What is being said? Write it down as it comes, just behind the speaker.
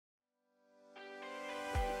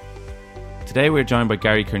Today we're joined by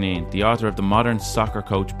Gary Curneen, the author of the Modern Soccer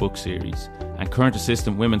Coach book series and current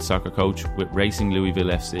assistant women's soccer coach with Racing Louisville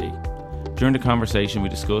FC. During the conversation we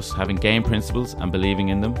discuss having game principles and believing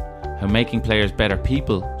in them, how making players better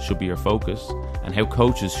people should be your focus, and how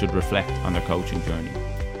coaches should reflect on their coaching journey.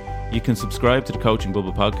 You can subscribe to the Coaching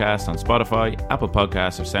Bubble podcast on Spotify, Apple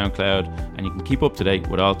Podcasts or SoundCloud, and you can keep up to date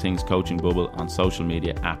with all things Coaching Bubble on social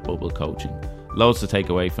media at Bubble Coaching. Loads to take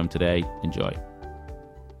away from today. Enjoy.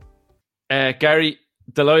 Gary,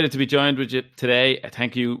 delighted to be joined with you today.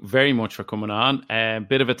 Thank you very much for coming on.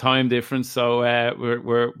 Bit of a time difference, so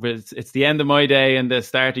it's the end of my day and the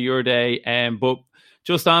start of your day. But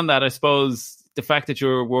just on that, I suppose the fact that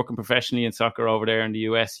you're working professionally in soccer over there in the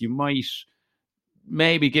US, you might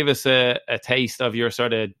maybe give us a taste of your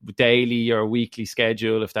sort of daily or weekly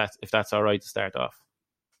schedule, if that's all right to start off.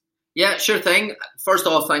 Yeah, sure thing. First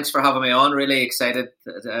of all, thanks for having me on. Really excited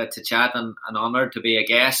to chat and honoured to be a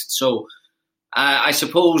guest. So I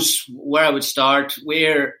suppose where I would start,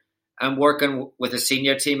 I'm working with a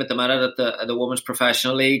senior team at the minute at the Women's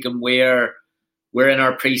Professional League, and we're in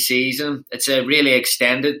our pre-season. It's a really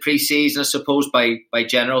extended pre-season, I suppose. By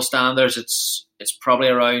general standards, it's probably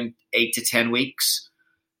around 8 to 10 weeks,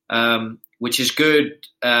 which is good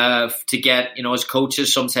to get. You know, as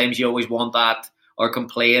coaches, sometimes you always want that or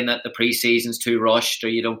complain that the pre-season's too rushed or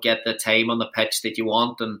you don't get the time on the pitch that you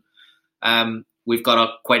want. And we've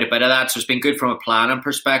got quite a bit of that, so it's been good from a planning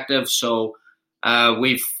perspective. So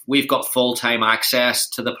we've got full-time access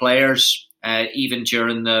to the players, even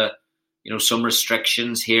during the some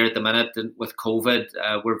restrictions here at the minute with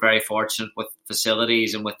COVID. We're very fortunate with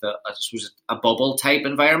facilities and with a bubble type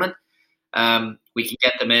environment. We can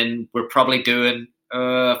get them in. We're probably doing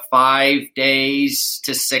 5 days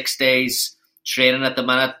to 6 days training at the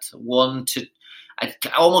minute,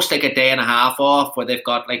 almost like a day and a half off, where they've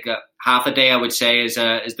got like a half a day, I would say, is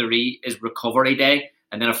recovery day,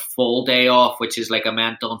 and then a full day off, which is like a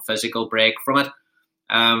mental and physical break from it.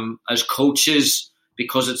 As coaches,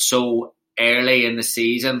 because it's so early in the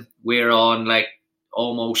season, we're on like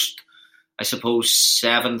almost, I suppose,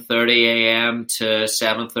 7:30 a.m. to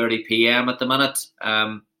 7:30 p.m. at the minute.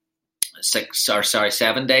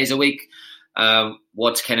 7 days a week.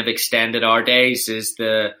 What's kind of extended our days is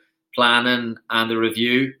the planning and the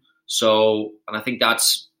review. So, and I think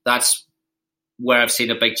that's where I've seen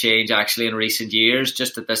a big change actually in recent years,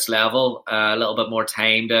 just at this level, a little bit more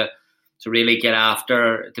time to really get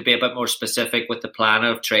after, to be a bit more specific with the plan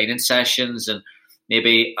of training sessions, and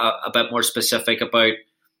maybe a bit more specific about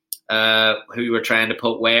who we're trying to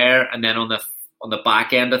put where, and then on the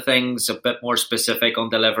back end of things, a bit more specific on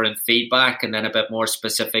delivering feedback, and then a bit more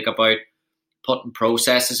specific about putting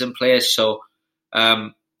processes in place. So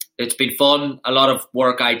it's been fun. A lot of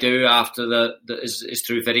work I do after is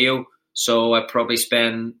through video. So I probably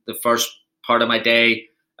spend the first part of my day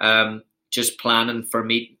just planning for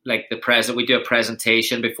me, like we do a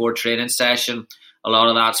presentation before training session. A lot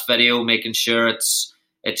of that's video, making sure it's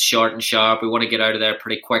short and sharp. We want to get out of there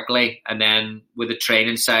pretty quickly. And then with the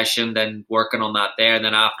training session, then working on that there. And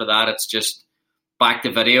then after that, it's just back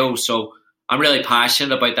to video. So I'm really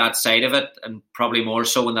passionate about that side of it, and probably more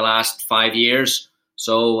so in the last 5 years.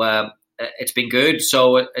 So it's been good.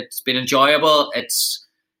 So it's been enjoyable. It's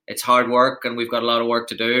hard work, and we've got a lot of work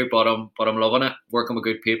to do, but I'm loving it, working with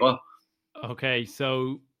good people. Okay,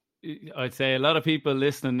 so I'd say a lot of people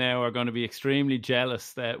listening now are going to be extremely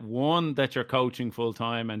jealous that, one, that you're coaching full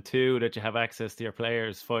time, and two, that you have access to your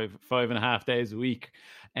players 5.5 days a week.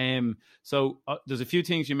 So there's a few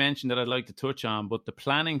things you mentioned that I'd like to touch on, but the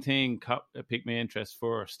planning thing piqued my interest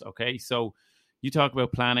first. Okay, so you talk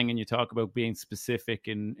about planning and you talk about being specific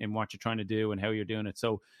in what you're trying to do and how you're doing it.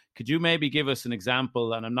 So could you maybe give us an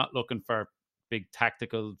example? And I'm not looking for big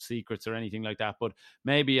tactical secrets or anything like that, but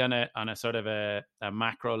maybe on a sort of a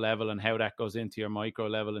macro level, and how that goes into your micro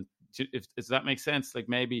level. And does that make sense? Like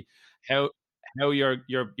maybe how your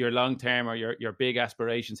long term or your big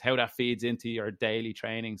aspirations, how that feeds into your daily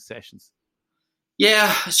training sessions.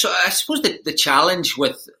 Yeah, so I suppose the challenge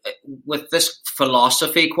with this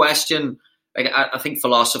philosophy question, like I think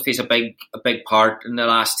philosophy is a big part in the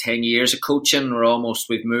last 10 years of coaching.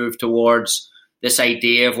 We've moved towards this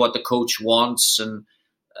idea of what the coach wants, and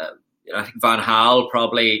I think Van Gaal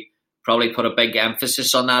probably put a big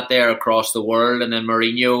emphasis on that there across the world, and then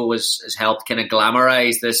Mourinho has helped kind of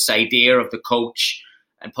glamorize this idea of the coach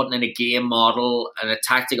and putting in a game model and a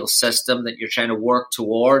tactical system that you're trying to work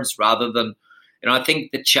towards, rather than, I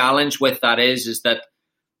think the challenge with that is that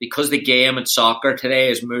because the game in soccer today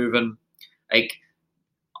is moving like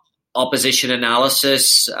opposition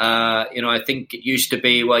analysis. I think it used to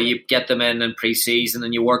be, well, you get them in pre-season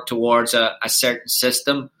and you work towards a certain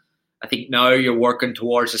system. I think now you're working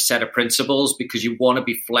towards a set of principles because you want to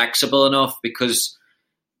be flexible enough, because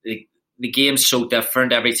the game's so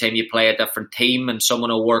different every time you play a different team, and someone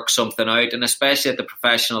will work something out. And especially at the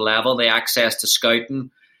professional level, the access to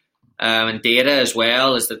scouting and data as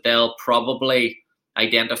well is that they'll probably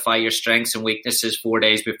identify your strengths and weaknesses 4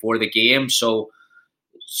 days before the game. So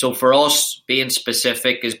for us, being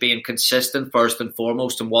specific is being consistent first and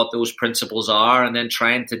foremost in what those principles are, and then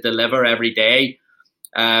trying to deliver every day,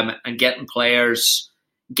 and getting players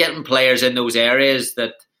in those areas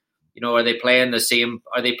that, are they playing the same?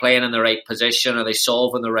 Are they playing in the right position? Are they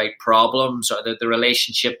solving the right problems? Are the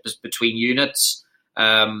relationship between units?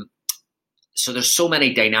 So there's so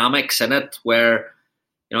many dynamics in it where,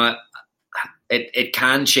 it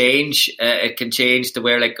can change. It can change to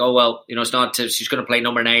where, like, oh, well, it's not she's going to play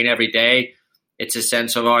number 9 every day. It's a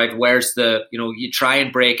sense of, all right, where's you try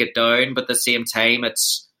and break it down, but at the same time,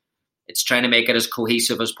 it's trying to make it as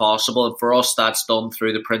cohesive as possible. And for us, that's done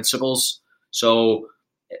through the principles. So,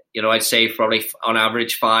 I'd say probably on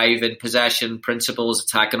average 5 in possession principles,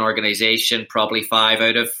 attack and organisation, probably 5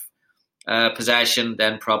 out of possession,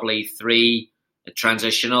 then probably 3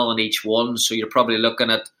 transitional in each one. So you're probably looking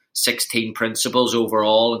at 16 principles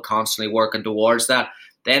overall and constantly working towards that.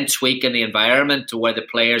 Then tweaking the environment to where the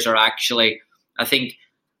players are actually, I think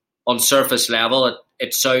on surface level,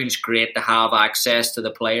 it sounds great to have access to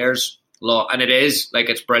the players. And it is, like,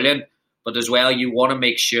 it's brilliant. But as well, you want to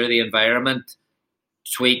make sure the environment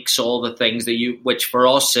tweaks all the things which for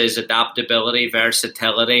us is adaptability,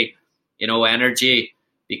 versatility, energy.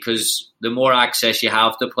 Because the more access you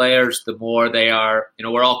have to players, the more they are,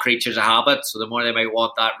 we're all creatures of habit, so the more they might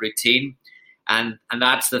want that routine. And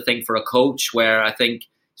that's the thing for a coach, where I think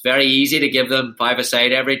it's very easy to give them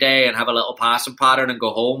 5-a-side every day and have a little passing pattern and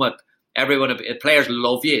go home. Players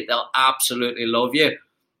love you. They'll absolutely love you.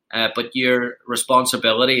 But your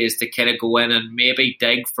responsibility is to kind of go in and maybe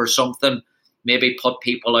dig for something, maybe put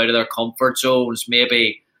people out of their comfort zones.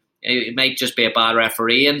 Maybe it might just be a bad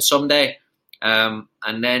refereeing someday.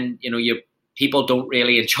 And then, people don't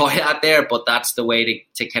really enjoy that there, but that's the way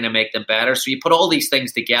to kind of make them better. So you put all these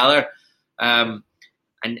things together, and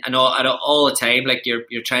all the time, like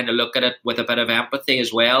you're trying to look at it with a bit of empathy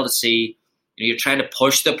as well to see, you're trying to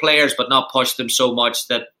push the players, but not push them so much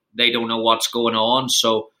that they don't know what's going on.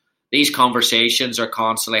 So these conversations are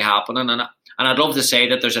constantly happening. And I'd love to say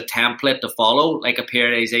that there's a template to follow, like a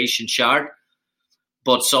periodization chart.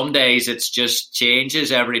 But some days it's just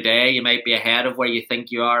changes every day. You might be ahead of where you think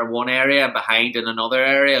you are in one area and behind in another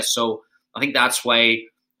area. So I think that's why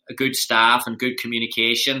a good staff and good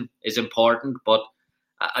communication is important. But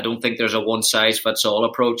I don't think there's a one-size-fits-all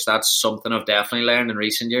approach. That's something I've definitely learned in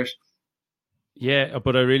recent years. Yeah,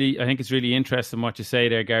 but I think it's really interesting what you say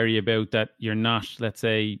there, Gary, about that you're not, let's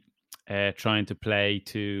say, trying to play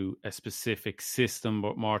to a specific system,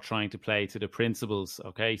 but more trying to play to the principles.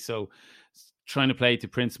 Okay, so trying to play to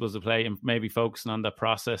principles of play and maybe focusing on the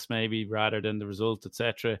process maybe rather than the result,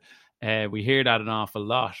 etc. We hear that an awful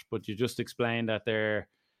lot, but you just explained that there,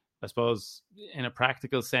 I suppose, in a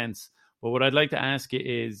practical sense. But what I'd like to ask you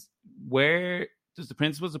is, where does the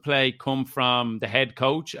principles of play come from the head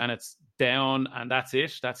coach and it's down and that's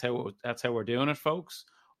it? That's how we're doing it, folks?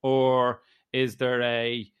 Or is there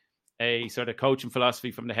a sort of coaching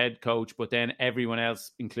philosophy from the head coach, but then everyone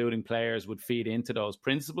else, including players, would feed into those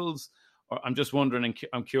principles? Or I'm just wondering, and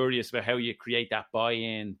I'm curious about how you create that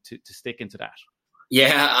buy-in to stick into that.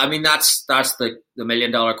 Yeah, I mean, that's the $1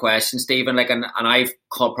 million question, Stephen. Like, and I've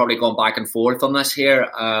probably gone back and forth on this here.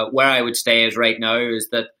 Where I would stay is right now is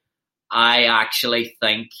that I actually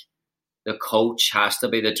think the coach has to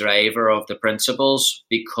be the driver of the principles,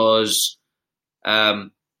 because they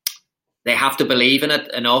have to believe in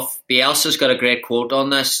it enough. Bielsa's got a great quote on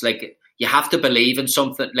this. Like, you have to believe in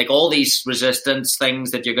something. Like, all these resistance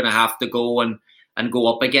things that you're going to have to go and go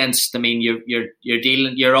up against. I mean,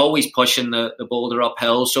 you're always pushing the boulder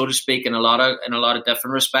uphill, so to speak, in a lot of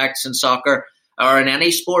different respects in soccer or in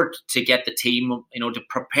any sport. To get the team, to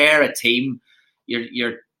prepare a team,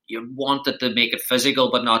 you want it to make it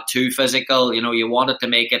physical but not too physical. You want it to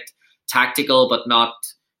make it tactical but not,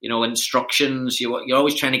 instructions. You're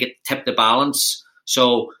always trying to tip the balance.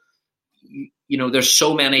 So, there's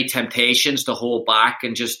so many temptations to hold back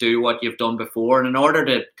and just do what you've done before. And in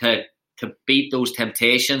order to beat those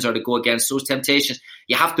temptations or to go against those temptations,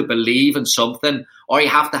 you have to believe in something, or you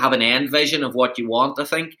have to have an end vision of what you want, I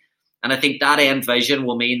think. And I think that end vision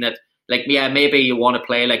will mean that, like, yeah, maybe you want to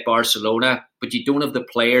play like Barcelona, but you don't have the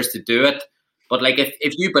players to do it. But like,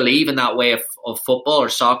 if you believe in that way of football or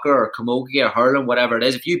soccer or camogie or hurling, whatever it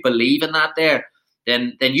is, if you believe in that there,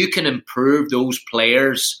 then you can improve those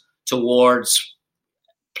players towards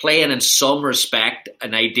playing in some respect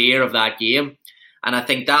an idea of that game. And I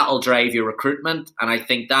think that'll drive your recruitment, and I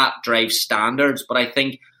think that drives standards. But I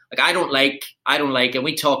think, like, I don't like, and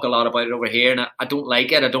we talk a lot about it over here, and I don't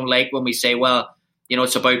like it. I don't like when we say, well, you know,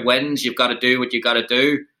 it's about wins. You've got to do what you got to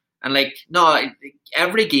do. And like, no,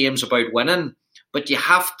 every game's about winning, but you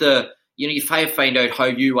have to, you know, you find out how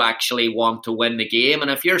you actually want to win the game.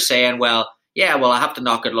 And if you're saying, well, yeah, well, I have to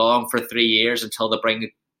knock it long for 3 years until they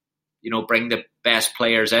bring the best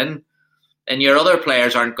players in, and your other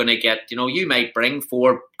players aren't going to get, you know, you might bring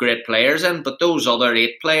 4 great players in, but those other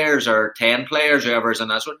 8 players or 10 players, whoever's in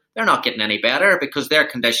that one, they're not getting any better because they're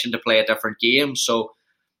conditioned to play a different game. So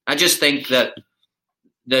I just think that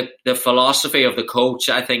the philosophy of the coach,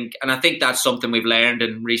 I think that's something we've learned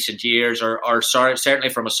in recent years, or certainly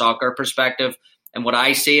from a soccer perspective. And what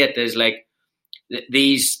I see it is like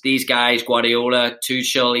these guys, Guardiola,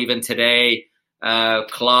 Tuchel, even today,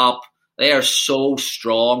 Klopp, they are so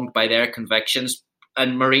strong by their convictions,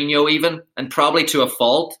 and Mourinho even, and probably to a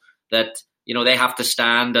fault, that, you know, they have to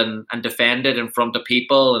stand and defend it in front of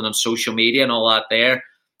people and on social media and all that there.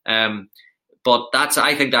 But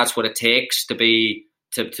I think that's what it takes to be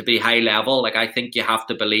high level. Like, I think you have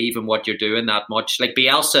to believe in what you're doing that much. Like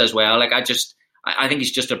Bielsa as well. Like, I think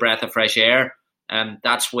he's just a breath of fresh air, and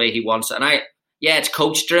that's the way he wants it. And it's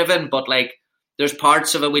coach driven, but like, there's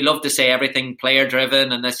parts of it, we love to say everything player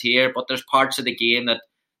driven and this here, but there's parts of the game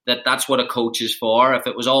that's what a coach is for. If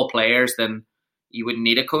it was all players, then you wouldn't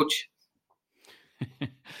need a coach.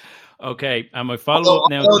 Okay, and my follow-up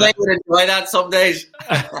now... they would enjoy that some days.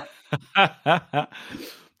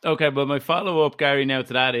 Okay, but my follow-up, Gary, now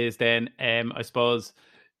to that is then, I suppose,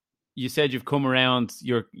 you said you've come around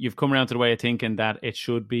to the way of thinking that it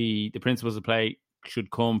should be, the principles of play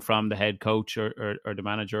should come from the head coach or the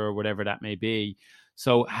manager or whatever that may be.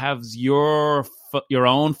 So has your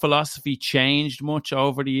own philosophy changed much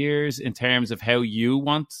over the years in terms of how you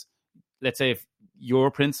want, let's say, if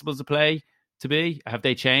your principles of play to be? Have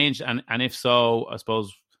they changed? And if so, I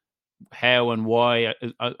suppose, how and why?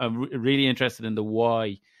 I'm really interested in the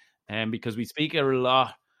why, because we speak a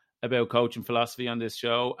lot about coaching philosophy on this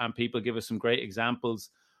show, and people give us some great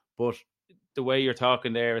examples, but the way you're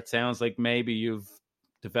talking there, it sounds like maybe you've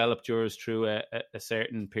developed yours through a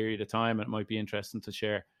certain period of time, and it might be interesting to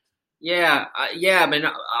share. Yeah. I mean,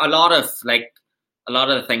 a lot of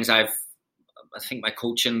the things I think my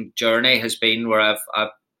coaching journey has been where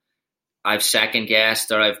I've second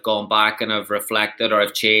guessed, or I've gone back and I've reflected, or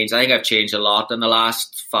I've changed. I think I've changed a lot in the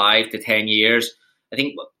last 5 to 10 years. I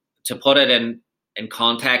think, to put it in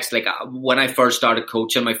context, like when I first started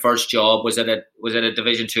coaching, my first job was at a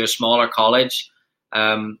Division 2, a smaller college,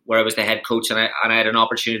 where I was the head coach, and I had an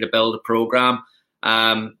opportunity to build a program.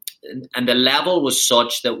 And the level was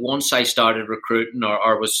such that once I started recruiting,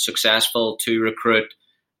 or was successful to recruit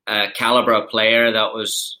a caliber of player that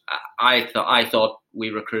was, I thought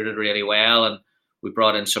we recruited really well, and we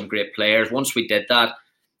brought in some great players. Once we did that,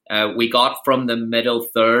 we got from the middle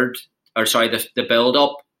third, the build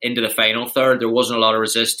up into the final third. There wasn't a lot of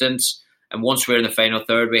resistance. And once we were in the final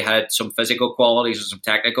third, we had some physical qualities and some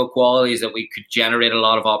technical qualities that we could generate a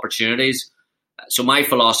lot of opportunities. So my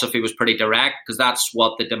philosophy was pretty direct, because that's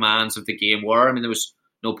what the demands of the game were. I mean, there was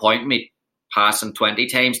no point in me passing 20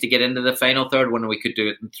 times to get into the final third when we could do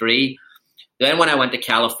it in 3. Then when I went to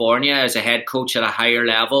California as a head coach at a higher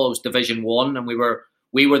level, it was Division 1, and we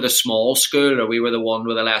were the small school, or we were the one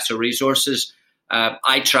with the lesser resources.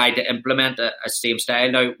 I tried to implement a same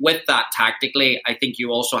style. Now, with that tactically, I think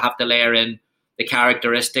you also have to layer in the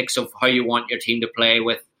characteristics of how you want your team to play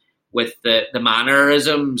with the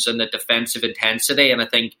mannerisms and the defensive intensity. And I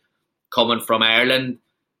think coming from Ireland,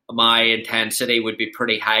 my intensity would be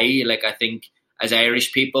pretty high. Like, I think as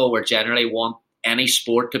Irish people, we generally want any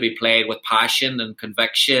sport to be played with passion and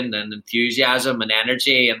conviction and enthusiasm and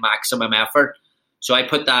energy and maximum effort. So I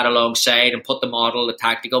put that alongside and put the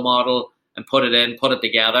tactical model, and put it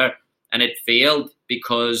together, and it failed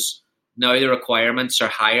because now the requirements are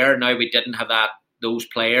higher. Now we didn't have those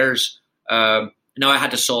players. Now I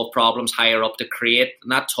had to solve problems higher up to create,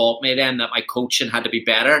 and that taught me then that my coaching had to be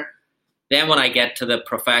better. Then when I get to the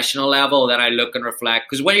professional level, then I look and reflect,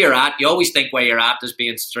 because where you're at, you always think where you're at is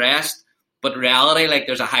being stressed, but in reality, like,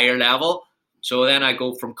 there's a higher level. So then I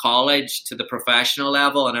go from college to the professional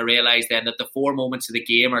level, and I realize then that the 4 moments of the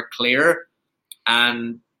game are clear,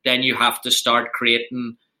 and then you have to start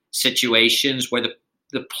creating situations where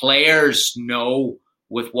the players know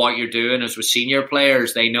with what you're doing. As with senior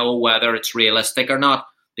players, they know whether it's realistic or not,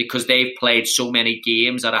 because they've played so many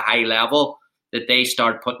games at a high level that they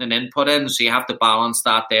start putting an input in. So you have to balance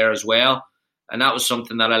that there as well. And that was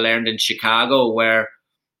something that I learned in Chicago, where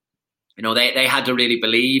they had to really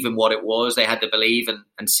believe in what it was. They had to believe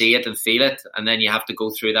and see it and feel it. And then you have to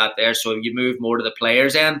go through that there. So you move more to the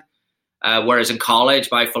players end. Whereas in college,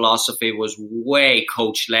 my philosophy was way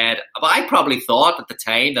coach-led. But I probably thought at the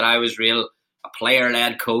time that I was a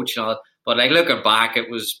player-led coach. But like looking back,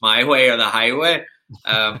 it was my way or the highway.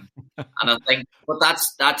 And I think, but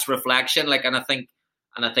that's reflection. Like, and I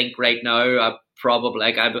think right now,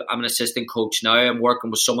 I'm an assistant coach now. I'm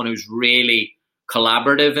working with someone who's really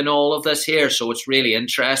collaborative in all of this here. So it's really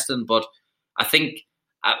interesting. But I think,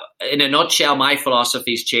 in a nutshell, my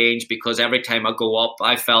philosophy's changed because every time I go up,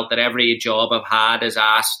 I felt that every job I've had has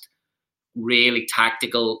asked really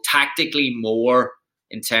tactically more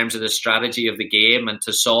in terms of the strategy of the game, and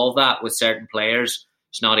to solve that with certain players,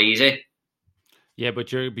 it's not easy. Yeah, but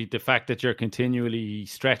the fact that you're continually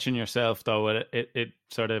stretching yourself, though, it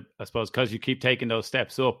sort of, I suppose, because you keep taking those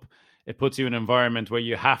steps up, it puts you in an environment where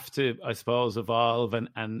you have to, I suppose, evolve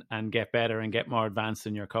and get better and get more advanced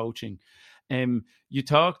in your coaching. You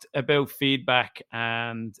talked about feedback,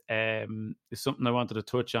 and it's something I wanted to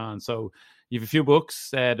touch on. So you have a few books,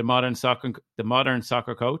 the Modern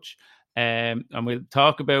Soccer Coach, and we'll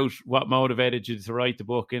talk about what motivated you to write the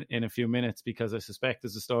book in a few minutes, because I suspect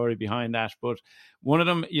there's a story behind that. But one of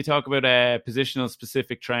them, you talk about positional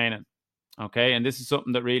specific training. Okay, and this is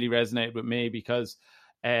something that really resonated with me because,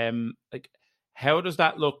 how does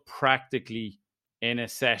that look practically in a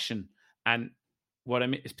session? And what I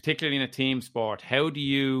mean is, particularly in a team sport, how do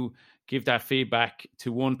you give that feedback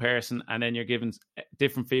to one person and then you're giving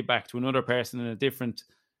different feedback to another person in a different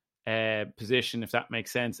position, if that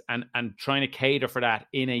makes sense, and trying to cater for that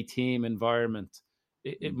in a team environment?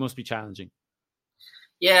 It must be challenging.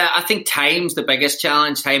 Yeah, I think time's the biggest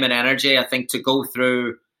challenge, time and energy. I think to go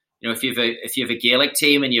through, if you have a Gaelic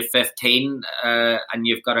team and you've 15 and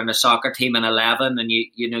you've got a soccer team in 11, and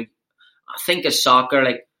I think as soccer,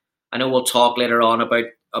 like, I know we'll talk later on about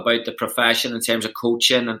the profession in terms of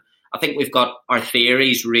coaching, and I think we've got our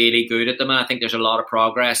theories really good at the minute. I think there's a lot of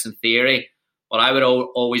progress in theory, but I would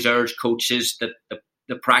always urge coaches that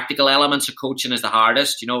the practical elements of coaching is the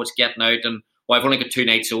hardest. It's getting out and, I've only got 2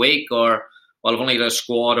 nights a week, or, I've only got a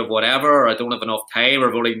squad of whatever, or I don't have enough time, or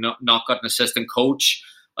I've only not got an assistant coach.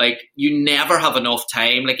 Like, you never have enough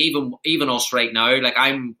time. Like, even us right now, like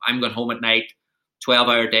I'm going home at night,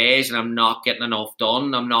 12-hour days, and I'm not getting enough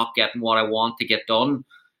done. I'm not getting what I want to get done.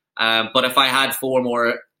 But if I had 4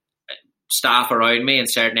 more staff around me in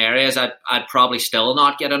certain areas, I'd probably still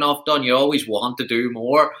not get enough done. You always want to do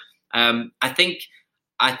more. I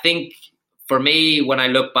think for me, when I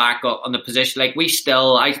look back on the position, like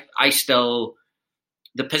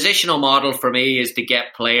the positional model for me is to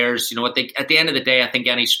get players, at the end of the day, I think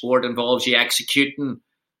any sport involves you executing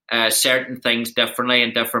certain things differently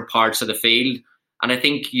in different parts of the field. And I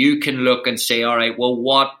think you can look and say, all right, well,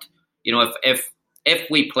 what, if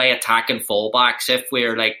we play attacking fullbacks, if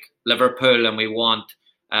we're like Liverpool and we want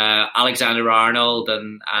Alexander-Arnold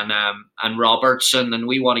and Robertson, and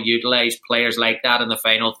we want to utilise players like that in the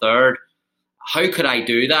final third, how could I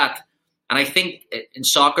do that? And I think in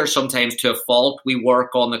soccer, sometimes to a fault, we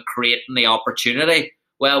work on creating the opportunity.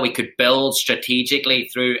 Well, we could build strategically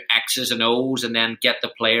through X's and O's and then get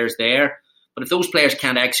the players there. But if those players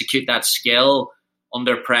can't execute that skill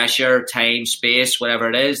under pressure, time, space, whatever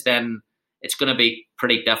it is, then it's going to be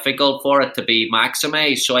pretty difficult for it to be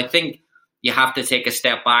maximised. So I think you have to take a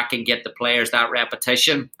step back and get the players that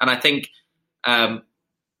repetition. And I think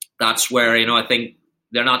that's where, I think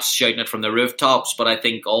they're not shouting it from the rooftops, but I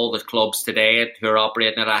think all the clubs today who are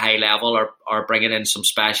operating at a high level are bringing in some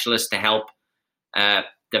specialists to help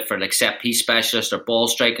different, like set piece specialists or ball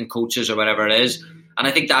striking coaches or whatever it is. And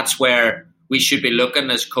I think that's where we should be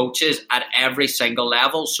looking as coaches at every single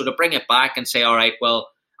level. So to bring it back and say, all right, well,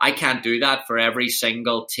 I can't do that for every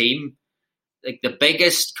single team. Like, the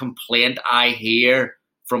biggest complaint I hear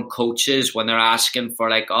from coaches when they're asking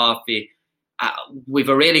for we've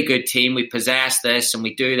a really good team, we possess this and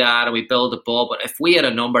we do that and we build the ball, but if we had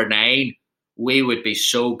a number 9, we would be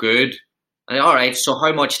so good. And all right, so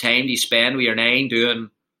how much time do you spend with your 9 doing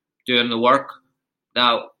the work?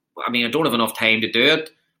 Now, I mean, I don't have enough time to do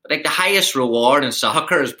it, but like, the highest reward in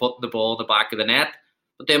soccer is putting the ball in the back of the net.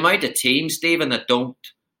 But the amount of teams, Stephen, that don't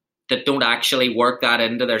actually work that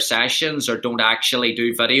into their sessions or don't actually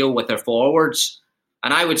do video with their forwards.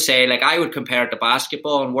 And I would say, I would compare it to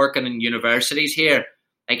basketball, and working in universities here,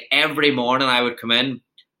 every morning I would come in,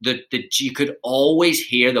 you could always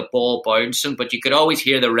hear the ball bouncing, but you could always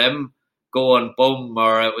hear the rim going boom,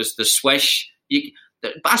 or it was the swish. The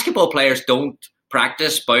basketball players don't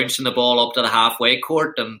practice bouncing the ball up to the halfway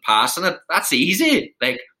court and passing it. That's easy.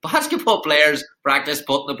 Basketball players practice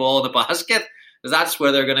putting the ball in the basket. because that's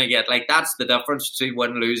where they're going to get, like, that's the difference between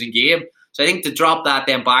win and losing game. So I think to drop that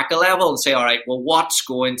then back a level and say, all right, well, what's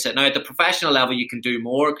going to, now at the professional level, you can do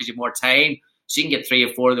more because you have more time. So you can get 3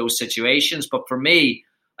 or 4 of those situations. But for me,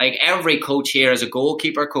 like, every coach here is a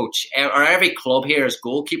goalkeeper coach, or every club here is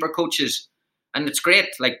goalkeeper coaches. And it's great,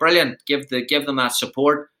 like, brilliant. Give them that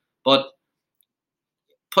support. But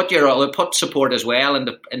put support as well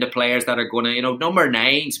into players that are going to, number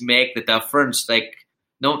 9s make the difference. Like,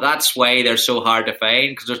 no, that's why they're so hard to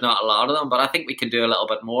find, because there's not a lot of them. But I think we can do a little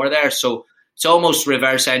bit more there. So it's almost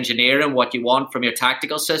reverse engineering what you want from your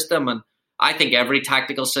tactical system. And I think every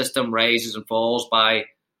tactical system rises and falls by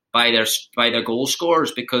their goal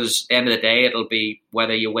scorers, because at the end of the day, it'll be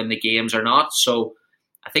whether you win the games or not. So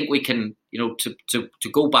I think we can, to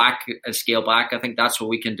go back and scale back, I think that's what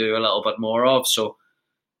we can do a little bit more of. So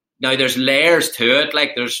now there's layers to it.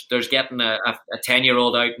 Like, there's getting a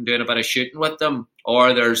 10-year-old out and doing a bit of shooting with them,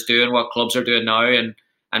 or there's doing what clubs are doing now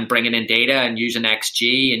and bringing in data and using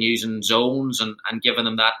XG and using zones and giving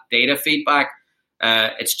them that data feedback.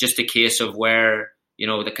 It's just a case of where,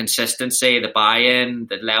 the consistency, the buy-in,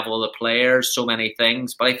 the level of the players, so many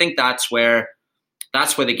things. But I think that's where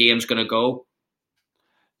the game's going to go.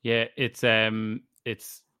 Yeah, it's kind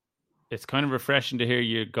of refreshing to hear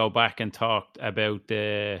you go back and talk about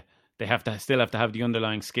they still have to have the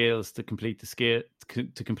underlying skills to complete the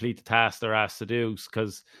task they're asked to do.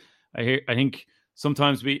 Because I think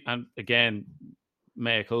sometimes and again,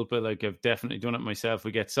 mea culpa, like, I've definitely done it myself.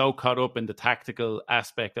 We get so caught up in the tactical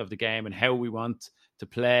aspect of the game and how we want to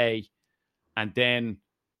play, and then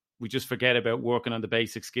we just forget about working on the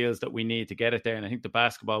basic skills that we need to get it there. And I think the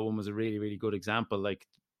basketball one was a really, really good example. Like,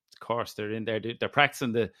 of course, they're in there, they're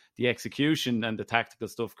practicing the execution, and the tactical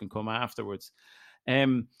stuff can come afterwards.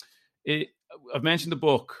 I've mentioned the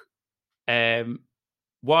book.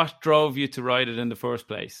 What drove you to write it in the first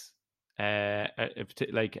place? Was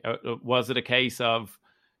it a case of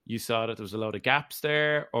you saw that there was a lot of gaps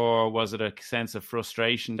there, or was it a sense of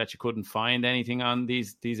frustration that you couldn't find anything on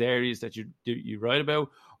these areas that you write about,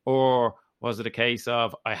 or was it a case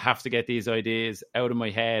of, I have to get these ideas out of my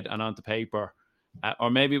head and onto paper, or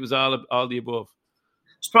maybe it was all the above?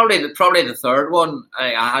 It's probably the third one.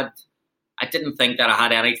 I didn't think that I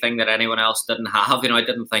had anything that anyone else didn't have. I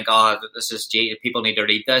didn't think, this is people need to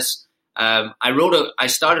read this. I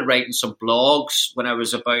started writing some blogs when I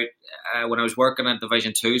was working at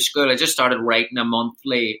Division 2 school. I just started writing a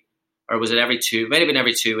monthly, or was it every 2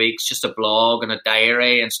 weeks, just a blog and a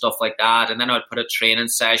diary and stuff like that. And then I would put a training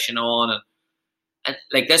session on, and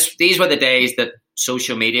like this. These were the days that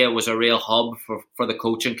social media was a real hub for the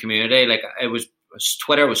coaching community. Like,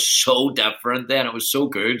 Twitter was so different then. It was so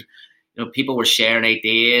good. People were sharing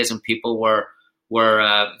ideas, and people were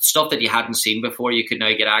stuff that you hadn't seen before. You could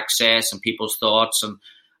now get access and people's thoughts. And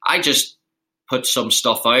I just put some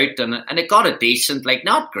stuff out, and it got a decent, like,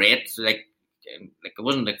 not great, like it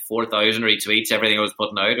wasn't like 4,000 retweets, everything I was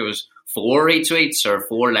putting out. It was 4 retweets or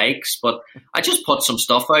 4 likes, but I just put some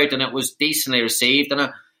stuff out, and it was decently received.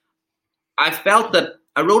 And I felt that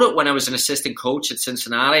I wrote it when I was an assistant coach at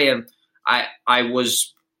Cincinnati, and I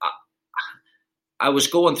was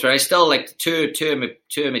going through. I still, like, two of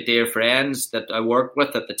my dear friends that I worked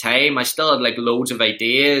with at the time, I still had, like, loads of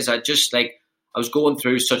ideas. I was going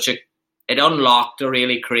through it unlocked a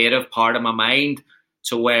really creative part of my mind,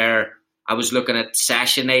 to where I was looking at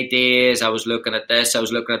session ideas. I was looking at this. I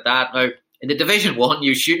was looking at that. Now, in the Division 1,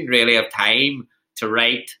 you shouldn't really have time to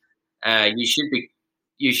write. You should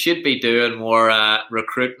be doing more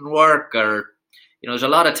recruiting work, or there's a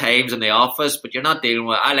lot of times in the office, but you're not dealing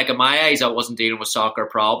with. In my eyes, I wasn't dealing with soccer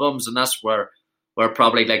problems, and that's where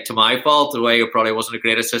probably, like, to my fault, the way I probably wasn't a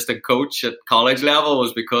great assistant coach at college level,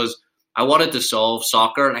 was because I wanted to solve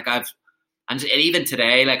soccer. Like, and even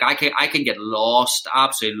today, like, I can get lost,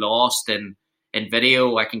 absolutely lost in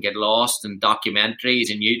video. I can get lost in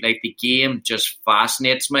documentaries, and like, the game just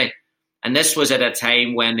fascinates me. And this was at a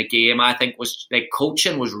time when the game, I think, was, like,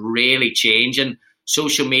 coaching was really changing.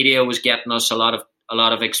 Social media was getting us a lot of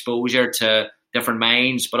exposure to different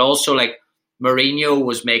minds, but also, like, Mourinho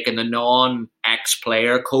was making the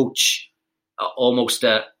non-ex-player coach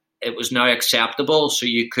it was now acceptable. So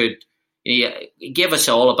you could give us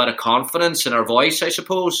all a bit of confidence in our voice, I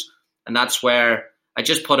suppose. And that's where I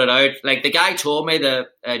just put it out. Like, the guy told me that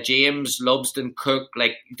James Lubsden Cook,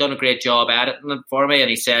 like, done a great job editing it for me, and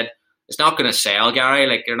he said, it's not going to sell, Gary.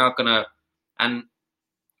 Like, you're not going to, and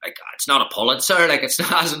like, it's not a Pulitzer. Like, it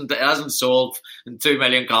hasn't sold in 2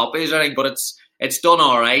 million copies or anything, but it's done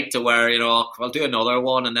all right to where, I'll do another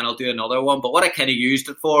one, and then I'll do another one. But what I kind of used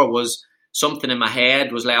it for was something in my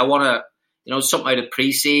head was like, I want to, something out of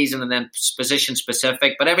pre-season and then position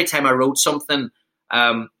specific. But every time I wrote something,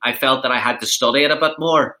 I felt that I had to study it a bit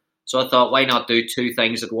more. So I thought, why not do two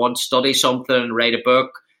things at once? Study something, write a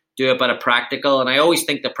book, do a bit of practical. And I always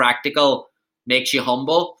think the practical makes you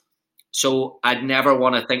humble. So I'd never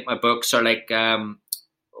want to think my books are like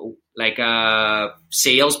a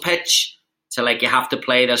sales pitch to like, you have to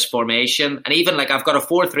play this formation. And even like I've got a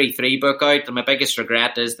 4-3-3 book out, and my biggest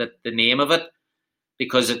regret is that the name of it,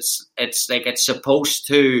 because it's like it's supposed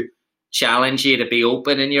to challenge you to be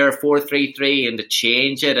open in your 4-3-3 and to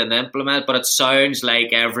change it and implement, but it sounds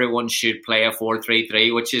like everyone should play a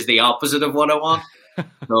 4-3-3, which is the opposite of what I want.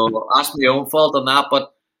 So that's my own fault on that,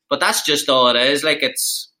 but that's just all it is. Like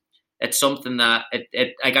it's something that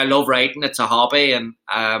it like I love writing. It's a hobby and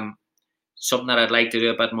something that I'd like to do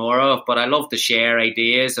a bit more of. But I love to share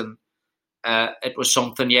ideas, and it was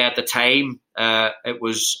something. Yeah, at the time, I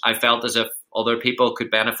felt as if other people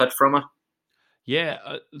could benefit from it.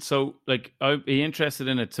 Yeah. So, like, I'd be interested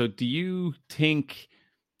in it. So, do you think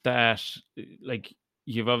that, like,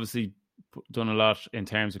 you've obviously done a lot in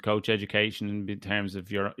terms of coach education and in terms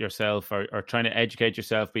of yourself or trying to educate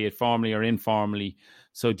yourself, be it formally or informally.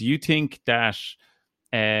 So do you think that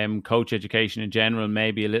coach education in general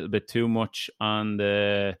may be a little bit too much on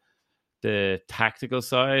the tactical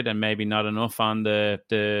side and maybe not enough on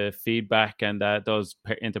the feedback and those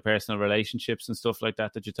interpersonal relationships and stuff like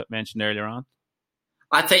that you mentioned earlier on?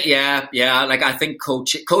 I think, yeah. Like, I think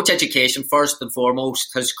coach education first and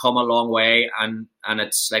foremost has come a long way, and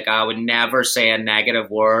it's like I would never say a negative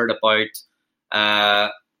word about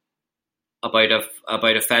a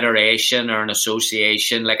federation or an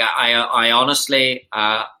association. Like I honestly,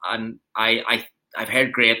 and I've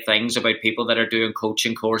heard great things about people that are doing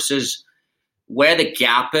coaching courses. Where the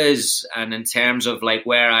gap is, and in terms of like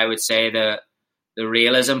where I would say the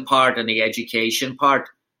realism part and the education part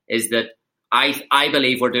is that I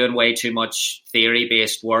believe we're doing way too much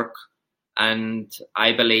theory-based work, and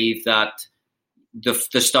I believe that the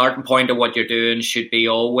starting point of what you're doing should be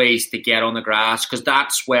always to get on the grass, because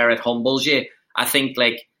that's where it humbles you. I think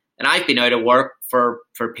and I've been out of work for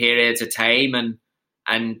periods of time, and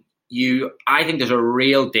I think there's a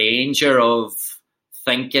real danger of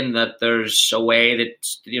thinking that there's a way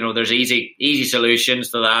that there's easy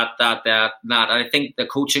solutions to that. And I think the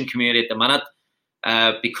coaching community at the minute,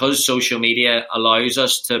 because social media allows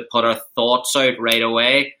us to put our thoughts out right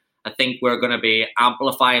away, I think we're going to be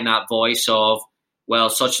amplifying that voice of, well,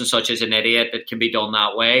 such and such is an idiot, it can be done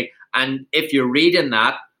that way. And if you're reading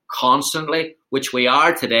that constantly, which we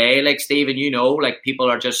are today, like Stephen, like people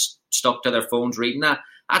are just stuck to their phones reading that,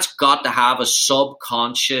 that's got to have a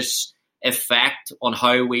subconscious effect on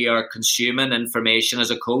how we are consuming information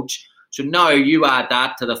as a coach. So now you add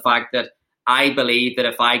that to the fact that I believe that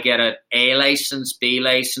if I get an A license, B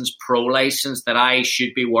license, pro license, that I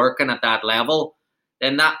should be working at that level,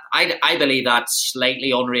 then that I believe that's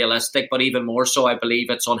slightly unrealistic, but even more so, I believe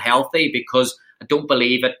it's unhealthy, because I don't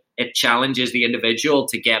believe it challenges the individual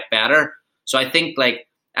to get better. So I think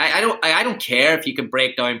I don't care if you can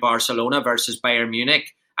break down Barcelona versus Bayern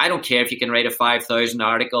Munich. I don't care if you can write a 5,000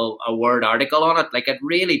 word article on it. Like, it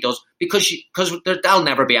really does, because they'll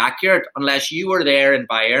never be accurate unless you were there in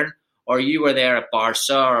Bayern, or you were there at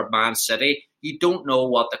Barca or Man City. You don't know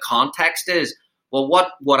what the context is. Well,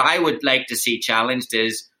 what I would like to see challenged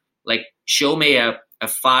is, like, show me a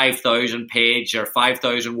 5,000 page or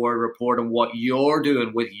 5,000 word report on what you're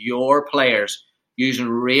doing with your players, using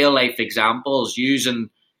real life examples, using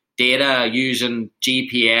data, using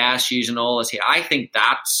GPS, using all this here. I think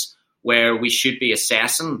that's where we should be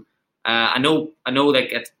assessing. I know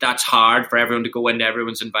that that's hard for everyone to go into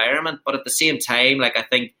everyone's environment, but at the same time, like, I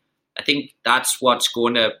think that's what's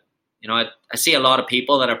going to, I see a lot of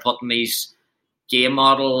people that are putting these game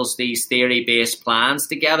models, these theory-based plans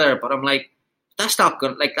together, but I'm like, that's not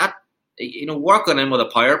good. Like that, working in with a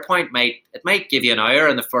PowerPoint might give you an hour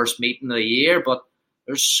in the first meeting of the year, but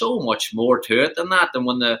there's so much more to it than that. And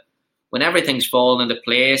when everything's falling into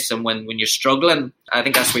place, and when you're struggling, I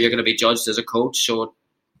think that's where you're going to be judged as a coach. So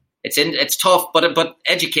it's tough, but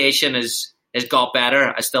education has got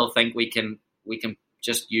better. I still think we can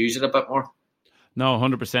just use it a bit more. No,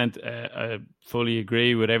 100%. I fully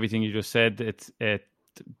agree with everything you just said. It's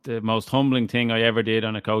the most humbling thing I ever did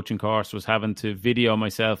on a coaching course was having to video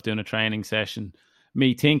myself doing a training session.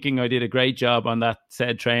 Me thinking I did a great job on that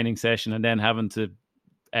said training session, and then having to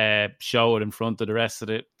show it in front of the rest of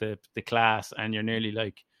the class, and you're nearly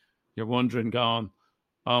like, you're wondering, going,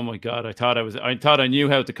 oh my God, I thought I knew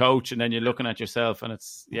how to coach, and then you're looking at yourself, and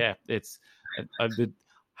I would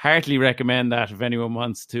heartily recommend that if anyone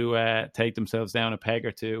wants to take themselves down a peg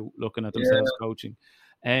or two looking at themselves coaching.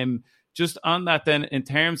 just on that then, in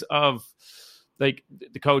terms of like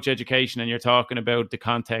the coach education, and you're talking about the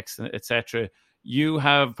context, etc., you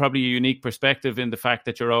have probably a unique perspective in the fact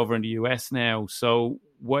that you're over in the US now. So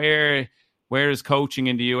where is coaching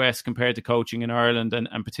in the US compared to coaching in Ireland?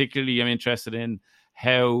 And particularly I'm interested in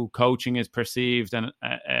how coaching is perceived and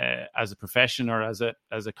as a profession or as a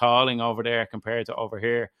calling over there compared to over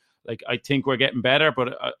here. Like, I think we're getting better,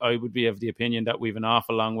 but I would be of the opinion that we've an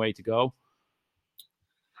awful long way to go.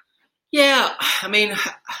 Yeah, I mean,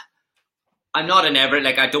 I'm not in every,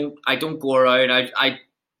 like, I don't go around. I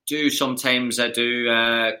do sometimes, like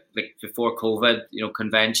before COVID,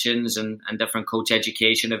 conventions and different coach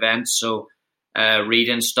education events. So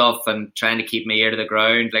reading stuff and trying to keep my ear to the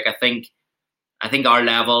ground. Like, I think our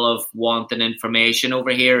level of wanting information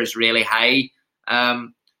over here is really high.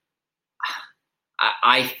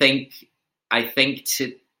 I think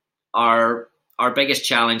our biggest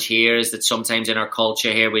challenge here is that sometimes in our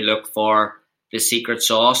culture here we look for the secret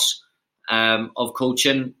sauce of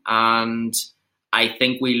coaching, and I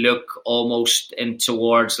think we look almost in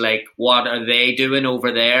towards like, what are they doing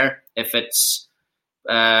over there? If it's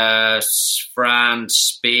France,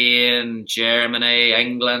 Spain, Germany,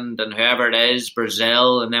 England, and whoever it is,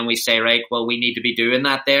 Brazil, and then we say, right, well, we need to be doing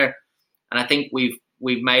that there. And I think we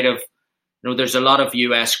might have, there's a lot of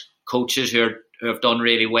US coaches who have done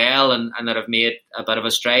really well and that have made a bit of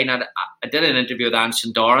a stride. And I did an interview with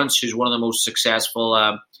Anson Dorrance, who's one of the most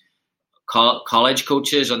successful college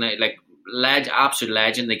coaches, and absolute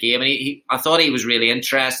legend in the game. And I thought he was really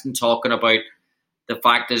interesting, talking about the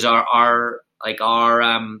fact is our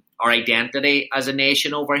identity as a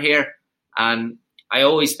nation over here. And I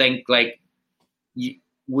always think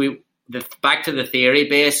back to the theory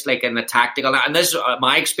based, like in the tactical, and this is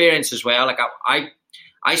my experience as well. Like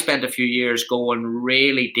I spent a few years going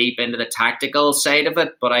really deep into the tactical side of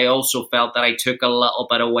it, but I also felt that I took a little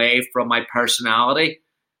bit away from my personality.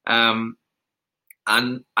 And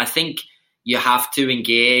I think you have to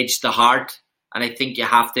engage the heart, and I think you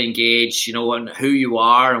have to engage, in who you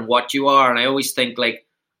are and what you are. And I always think, like,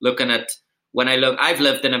 I've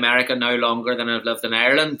lived in America now longer than I've lived in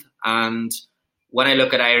Ireland, and when I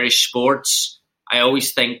look at Irish sports, I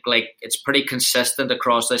always think like it's pretty consistent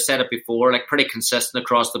across. I said it before, like pretty consistent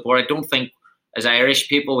across the board. I don't think as Irish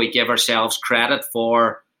people we give ourselves credit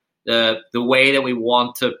for the way that we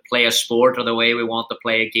want to play a sport or the way we want to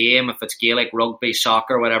play a game, if it's Gaelic, rugby,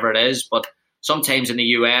 soccer, whatever it is. But sometimes in the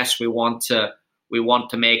US we want to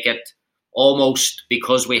make it almost,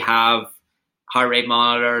 because we have heart rate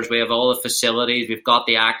monitors, we have all the facilities, we've got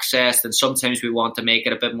the access, and sometimes we want to make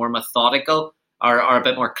it a bit more methodical or a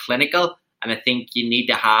bit more clinical. And I think you need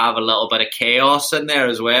to have a little bit of chaos in there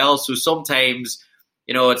as well. So sometimes,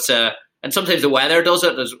 and sometimes the weather does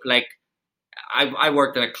it. There's like, I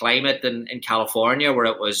worked in a climate in California where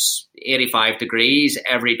it was 85 degrees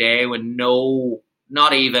every day with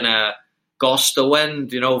not even a gust of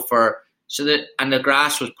wind, and the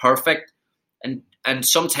grass was perfect. And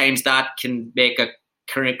sometimes that can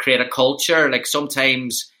create a culture. Like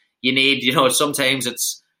sometimes you need, sometimes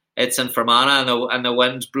it's in Fermanagh and the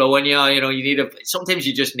wind's blowing you, sometimes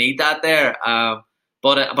you just need that there.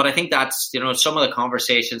 But I think that's, some of the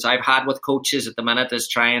conversations I've had with coaches at the minute is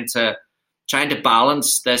trying to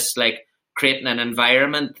balance this, like creating an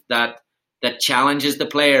environment that challenges the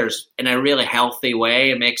players in a really healthy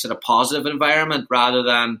way and makes it a positive environment, rather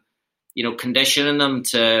than, conditioning them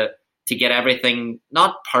to get everything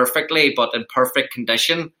not perfectly, but in perfect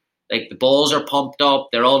condition. Like the balls are pumped up,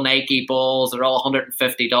 they're all Nike balls, they're all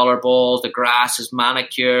 $150 balls, the grass is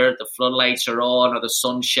manicured, the floodlights are on, or the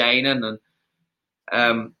sun's shining,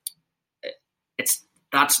 and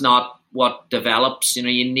that's not what develops. You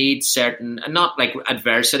need certain, and not like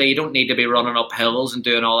adversity, you don't need to be running up hills and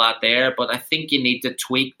doing all that there, but I think you need to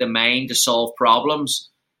tweak the mind to solve problems.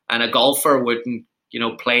 And a golfer wouldn't,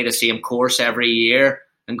 play the same course every year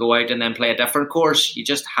and go out and then play a different course. You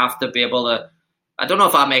just have to be able to, I don't know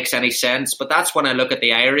if that makes any sense, but that's when I look at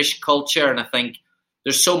the Irish culture, and I think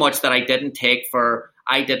there's so much that I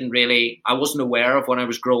wasn't aware of when I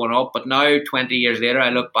was growing up. But now, 20 years later, I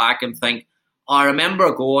look back and think, I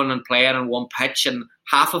remember going and playing on one pitch and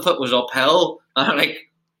half of it was uphill. And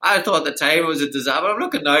I thought at the time it was a disaster. I'm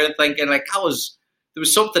looking now and thinking there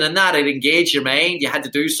was something in that. It engaged your mind. You had to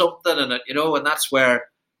do something, and and that's where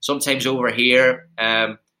sometimes over here,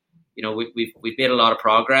 we've made a lot of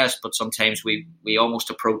progress, but sometimes we almost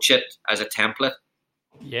approach it as a template.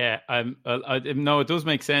 Yeah, no, it does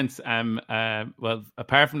make sense. Well,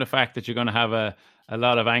 apart from the fact that you're going to have a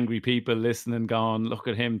lot of angry people listening, going, look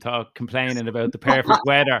at him complaining about the perfect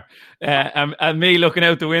weather, and me looking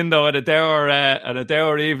out the window at a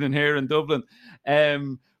dour evening here in Dublin.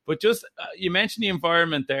 But But just you mentioned the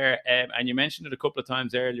environment there, and you mentioned it a couple of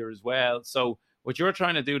times earlier as well. So what you're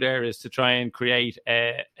trying to do there is to try and create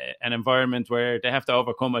an environment where they have to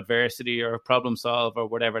overcome adversity or problem solve or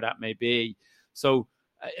whatever that may be. So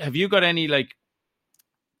have you got any like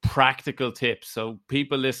practical tips? So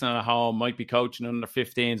people listening at home might be coaching under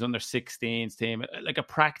 15s, under 16s team, like a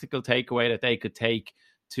practical takeaway that they could take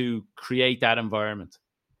to create that environment.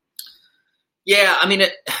 Yeah, I mean,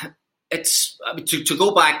 to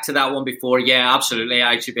go back to that one before, yeah, absolutely.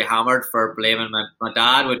 I should be hammered for blaming my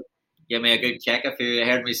dad. Would give me a good kick if you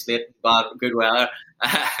heard me slate about good weather.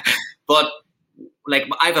 But like,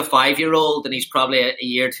 I have a 5-year-old and he's probably a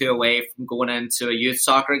year or two away from going into a youth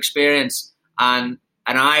soccer experience. And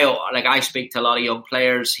I speak to a lot of young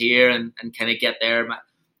players here and kind of get there.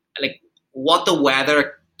 Like, what the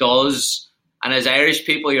weather does, and as Irish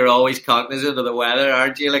people, you're always cognizant of the weather,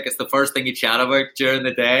 aren't you? Like, it's the first thing you chat about during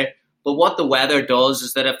the day. But what the weather does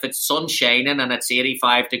is that if it's sun shining and it's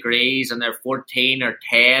 85 degrees and they're 14 or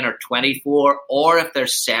 10 or 24, or if they're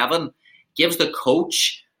 7, gives the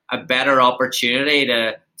coach a better opportunity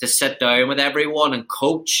to sit down with everyone and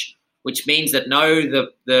coach, which means that now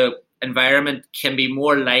the environment can be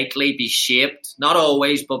more likely be shaped, not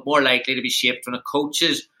always, but more likely to be shaped from the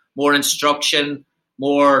coaches, more instruction,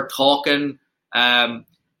 more talking. And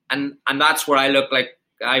that's where I look like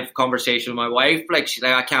I have a conversation with my wife. Like, she's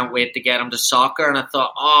like, I can't wait to get him to soccer. And I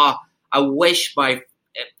thought, I wish I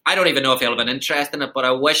don't even know if he'll have an interest in it, but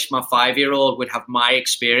I wish my 5-year-old would have my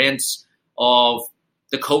experience of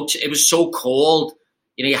the coach. It was so cold.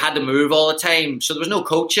 You had to move all the time. So there was no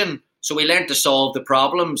coaching. So we learned to solve the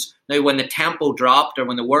problems. Now, when the tempo dropped or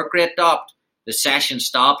when the work rate dropped, the session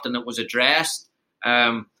stopped and it was addressed.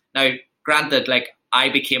 Now, granted, like, I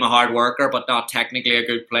became a hard worker, but not technically a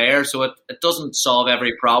good player. So it doesn't solve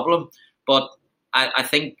every problem. But I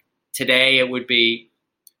think today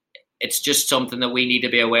it's just something that we need to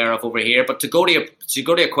be aware of over here. But to go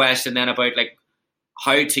to your question then about like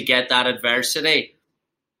how to get that adversity,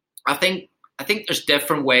 I think there's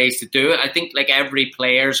different ways to do it. I think like every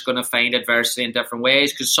player is going to find adversity in different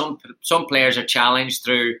ways, because some players are challenged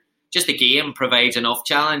through just the game provides enough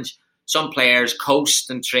challenge. Some players coast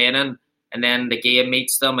in training, and then the game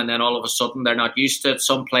meets them, and then all of a sudden they're not used to it.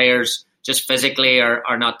 Some players just physically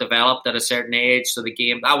are not developed at a certain age. So the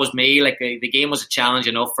game, that was me. Like the game was a challenge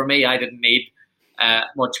enough for me. I didn't need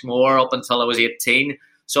much more up until I was 18.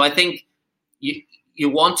 So I think you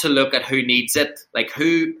want to look at who needs it, like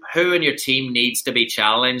who in your team needs to be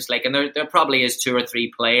challenged. Like, and there probably is 2 or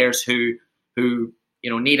 3 players who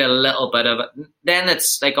need a little bit of it. Then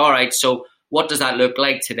it's like, all right, so what does that look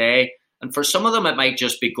like today? And for some of them, it might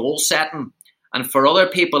just be goal setting. And for other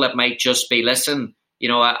people, it might just be, listen,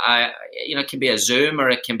 it can be a Zoom or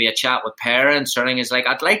it can be a chat with parents or anything. It's like,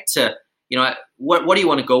 I'd like to, what do you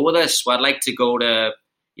want to go with this? Well, I'd like to go to,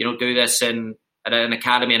 do this at an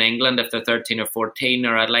academy in England if they're 13 or 14,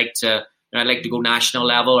 or I'd like to go national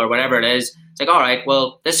level or whatever it is. It's like, all right,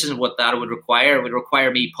 well, this isn't what that would require. It would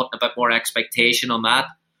require me putting a bit more expectation on that.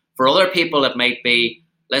 For other people, it might be,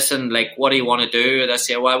 listen, like, what do you want to do? They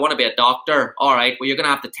say, well, I want to be a doctor. All right, well, you're gonna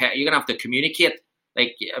have to communicate.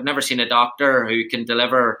 Like, I've never seen a doctor who can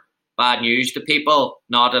deliver bad news to people,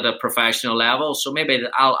 not at a professional level. So maybe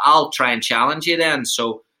I'll try and challenge you then.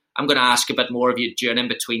 So I'm going to ask a bit more of you during in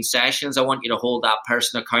between sessions. I want you to hold that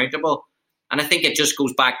person accountable. And I think it just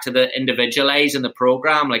goes back to the individualizing the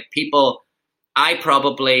program. Like, people, I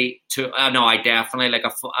definitely, like,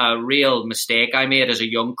 a real mistake I made as a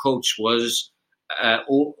young coach was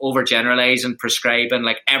overgeneralizing, prescribing,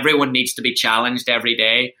 like, everyone needs to be challenged every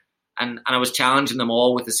day. And I was challenging them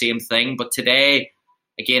all with the same thing. But today,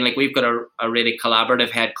 again, like, we've got a really collaborative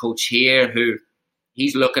head coach here who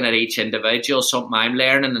he's looking at each individual, something I'm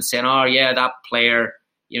learning, and saying, oh, yeah, that player,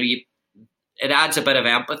 it adds a bit of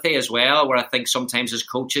empathy as well, where I think sometimes as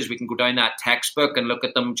coaches we can go down that textbook and look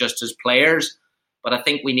at them just as players. But I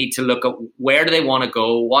think we need to look at where do they want to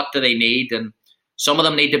go, what do they need, and some of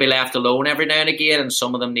them need to be left alone every now and again, and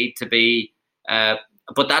some of them need to be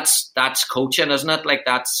but that's coaching, isn't it? Like,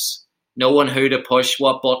 that's knowing who to push,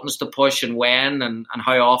 what buttons to push, and when, and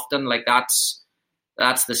how often. Like, that's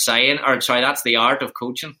the science, that's the art of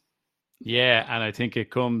coaching. Yeah, and I think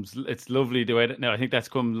it's lovely the way that, I think that's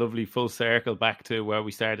come lovely full circle back to where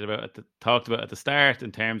we talked about at the start,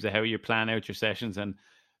 in terms of how you plan out your sessions and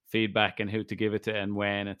feedback and who to give it to and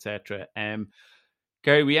when, etc.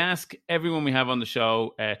 Gary, we ask everyone we have on the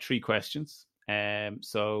show 3 questions.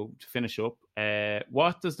 So to finish up,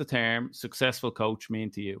 what does the term successful coach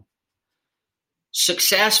mean to you?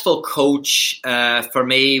 Successful coach for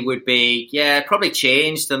me would be, probably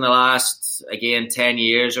changed in the last, again, 10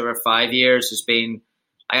 years or 5 years. Has been,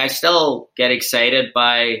 I still get excited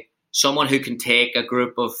by someone who can take a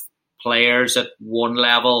group of players at one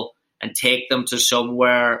level and take them to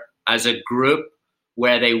somewhere as a group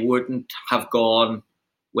where they wouldn't have gone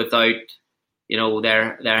without,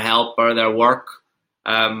 their help or their work.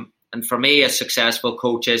 And for me, a successful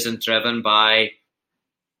coach isn't driven by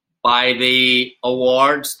the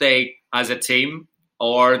awards they as a team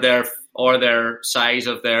or their size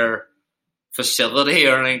of their facility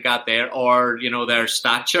or anything like that or their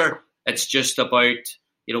stature. It's just about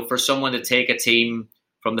for someone to take a team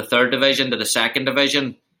from the third division to the second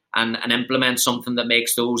division and implement something that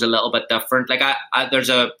makes those a little bit different. Like there's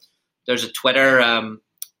a Twitter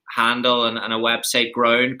handle and a website,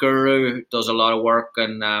 Ground Guru, who does a lot of work,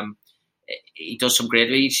 and he does some great.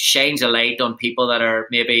 He shines a light on people that are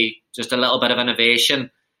maybe just a little bit of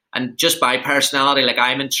innovation, and just by personality, like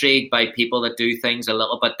I'm intrigued by people that do things a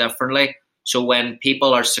little bit differently. So when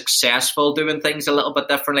people are successful doing things a little bit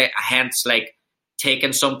differently, hence like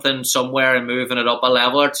taking something somewhere and moving it up a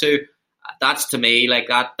level or two, that's to me like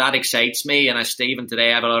that excites me. And even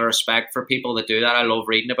today, I have a lot of respect for people that do that. I love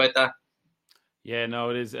reading about that. Yeah, no,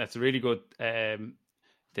 it is. It's really good.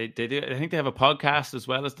 They do. I think they have a podcast as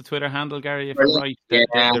well as the Twitter handle, Gary. If I'm right,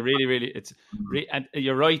 they're really. And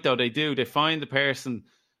you're right though. They do. They find the person.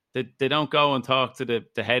 They don't go and talk to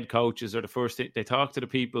the head coaches or the first. They talk to the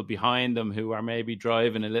people behind them who are maybe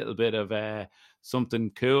driving a little bit of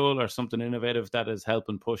something cool or something innovative that is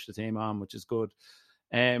helping push the team on, which is good.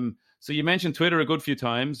 So you mentioned Twitter a good few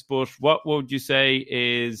times, but what would you say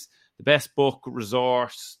is the best book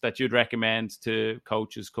resource that you'd recommend to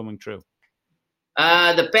coaches coming through?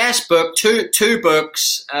 The best book, two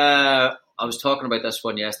books. I was talking about this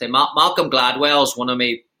one yesterday. Malcolm Gladwell is one of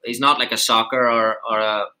me. He's not like a soccer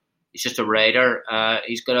or he's just a writer.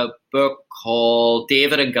 He's got a book called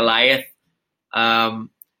David and Goliath. And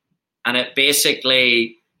it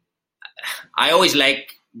basically, I always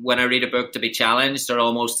like when I read a book to be challenged or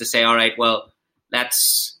almost to say, all right, well,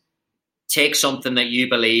 let's take something that you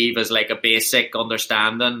believe is like a basic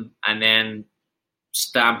understanding and then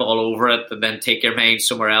stamp all over it and then take your mind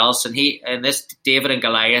somewhere else. And this David and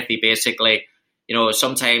Goliath, he basically,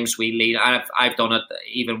 sometimes we lead. I've done it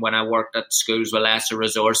even when I worked at schools with lesser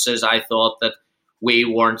resources. I thought that we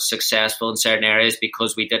weren't successful in certain areas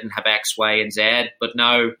because we didn't have X, Y, and Z. But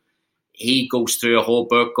now he goes through a whole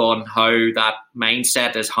book on how that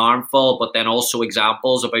mindset is harmful, but then also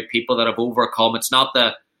examples about people that have overcome. It's not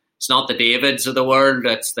the Davids of the world,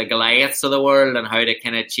 it's the Goliaths of the world, and how to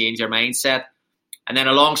kind of change your mindset. And then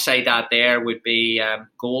alongside that there would be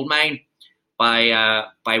Goldmine by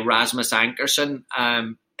Rasmus Ankerson.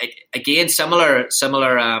 Again, similar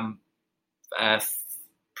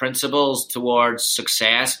principles towards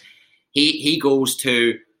success. He goes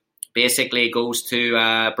to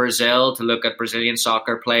Brazil to look at Brazilian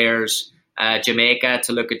soccer players, Jamaica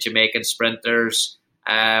to look at Jamaican sprinters.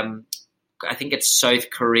 I think it's South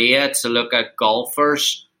Korea to look at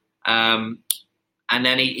golfers. And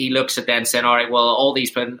then he looks at them saying, all right, well, all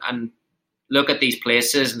these, and look at these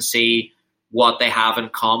places and see what they have in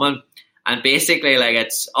common. And basically, like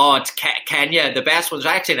it's Kenya. The best one's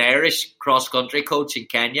actually an Irish cross-country coach in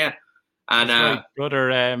Kenya. And right.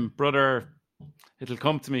 brother, it'll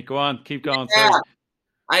come to me. Go on, keep going. Yeah.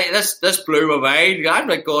 This blew my mind. I'm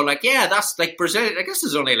like going like, yeah, that's like Brazil. I guess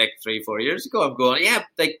it's only like 3-4 years ago. I'm going, yeah,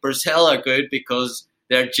 like Brazil are good because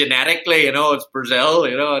they're genetically, it's Brazil,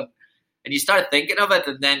 and you start thinking of it,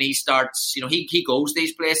 and then he starts, he goes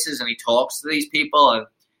these places and he talks to these people,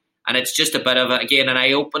 and it's just a bit of an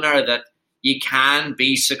eye opener that you can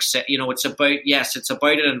be success. It's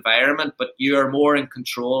about an environment, but you are more in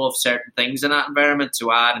control of certain things in that environment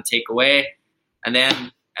to add and take away. And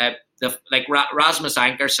then Rasmus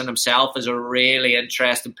Ankerson himself is a really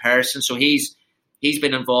interesting person. So he's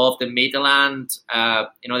been involved in Midland.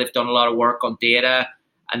 They've done a lot of work on data,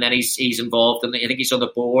 and then he's involved in. I think he's on the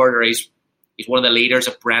board, or he's one of the leaders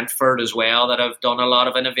at Brentford as well that have done a lot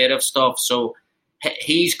of innovative stuff. So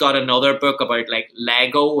he's got another book about like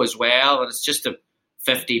Lego as well, and it's just a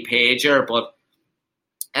 50-pager. But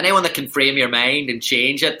anyone that can frame your mind and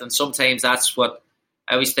change it, and sometimes that's what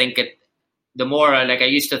I always think. The more I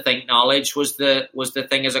used to think knowledge was the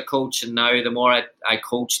thing as a coach, and now the more I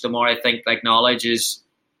coach, the more I think like knowledge is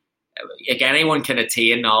like anyone can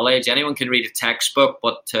attain knowledge, anyone can read a textbook,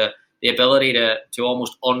 but the ability to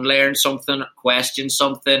almost unlearn something, question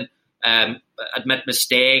something, admit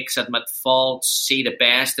mistakes, admit faults, see the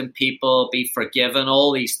best in people, be forgiven,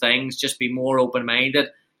 all these things, just be more open-minded.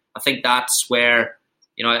 I think that's where,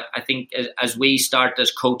 I think as we start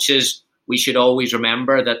as coaches, we should always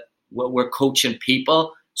remember that we're coaching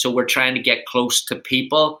people, so we're trying to get close to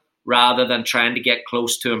people rather than trying to get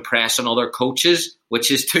close to impressing other coaches,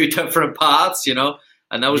 which is two different paths, you know.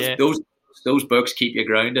 And those books keep you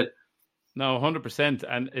grounded. No, 100%.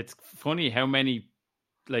 And it's funny how many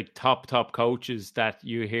like top coaches that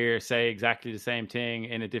you hear say exactly the same thing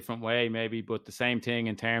in a different way, maybe, but the same thing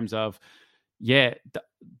in terms of,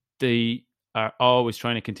 they are always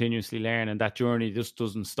trying to continuously learn, and that journey just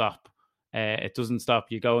doesn't stop. It doesn't stop.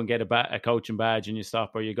 You go and get a coaching badge and you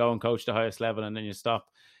stop, or you go and coach the highest level and then you stop.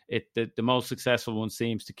 The most successful one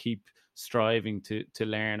seems to keep striving to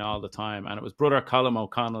learn all the time. And it was brother Colm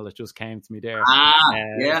O'Connell that just came to me there.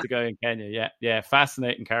 The guy in Kenya. Yeah,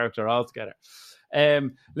 fascinating character altogether.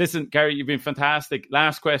 Listen, Gary, you've been fantastic.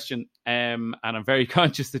 Last question, and I'm very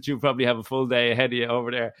conscious that you probably have a full day ahead of you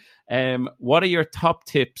over there. What are your top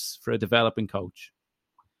tips for a developing coach?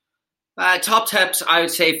 Top tips, I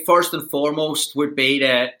would say first and foremost would be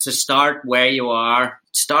to start where you are,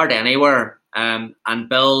 start anywhere, and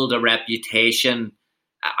build a reputation.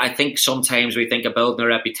 I think sometimes we think of building a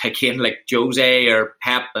reputation like Jose or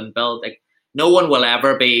Pep, and build, like, no one will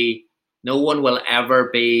ever be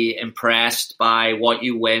impressed by what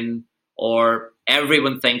you win, or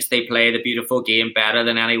everyone thinks they play the beautiful game better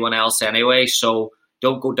than anyone else anyway. So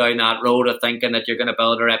don't go down that road of thinking that you're going to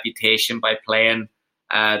build a reputation by playing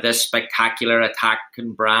this spectacular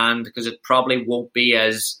attacking brand, because it probably won't be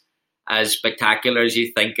as spectacular as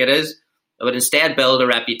you think it is. But instead, build a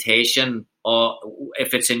reputation, or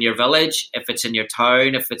if it's in your village, if it's in your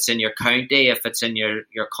town, if it's in your county, if it's in your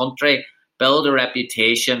country, build a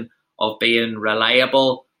reputation of being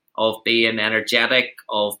reliable, of being energetic,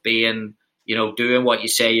 of being, doing what you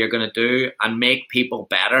say you're going to do, and make people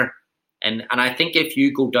better. And I think if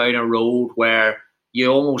you go down a road where you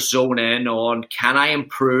almost zone in on, can I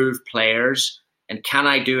improve players, and can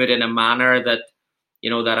I do it in a manner that,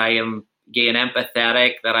 that I am being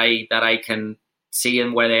empathetic, that I can see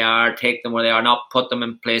them where they are, take them where they are, not put them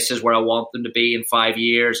in places where I want them to be in 5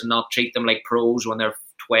 years, and not treat them like pros when they're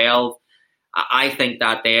 12. I think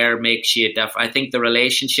that there makes you different. I think the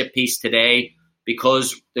relationship piece today,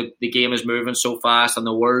 because the game is moving so fast and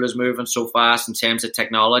the world is moving so fast in terms of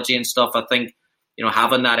technology and stuff, I think,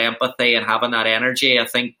 having that empathy and having that energy, I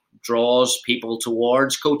think, draws people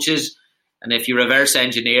towards coaches. And if you reverse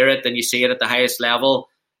engineer it, then you see it at the highest level.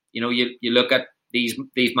 You look at these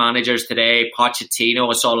managers today. Pochettino,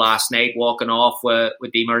 I saw last night walking off with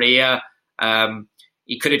Di Maria.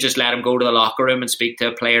 He could have just let him go to the locker room and speak to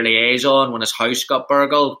a player liaison when his house got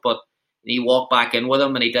burgled, but he walked back in with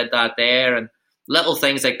him, and he did that there. And little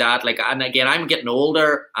things like that. And again, I'm getting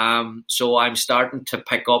older, so I'm starting to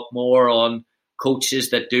pick up more on coaches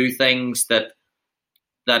that do things that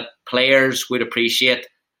players would appreciate,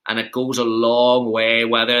 and it goes a long way,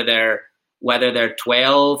 whether they're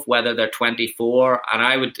 12, whether they're 24. And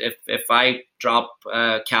I would, if I drop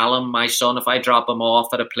Callum, my son, if I drop him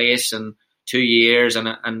off at a place in 2 years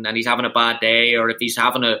and he's having a bad day, or if he's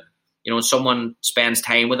having someone spends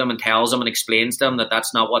time with him and tells him and explains to him that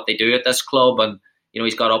that's not what they do at this club, and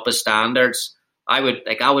he's got up his standards, I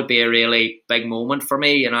would be a really big moment for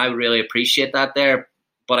me, and I would really appreciate that there.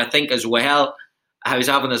 But I think as well, I was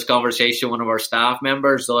having this conversation with one of our staff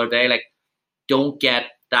members the other day, don't get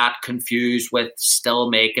that confused with still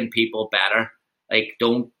making people better.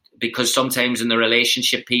 Because sometimes in the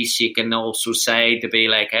relationship piece, you can also say to be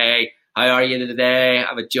like, hey, how are you today?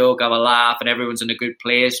 Have a joke, have a laugh, and everyone's in a good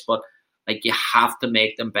place. But you have to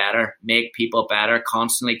make them better, make people better,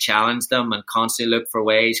 constantly challenge them, and constantly look for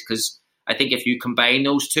ways. Because I think if you combine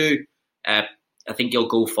those two, I think you'll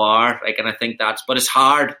go far. And I think but it's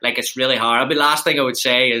hard. It's really hard. The last thing I would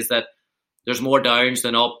say is that there's more downs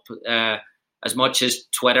than up. As much as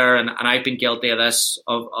Twitter, and I've been guilty of this,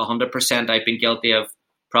 of 100%. I've been guilty of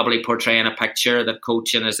probably portraying a picture that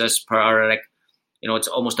coaching is this it's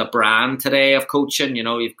almost a brand today of coaching.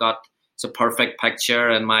 It's a perfect picture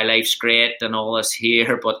and my life's great and all this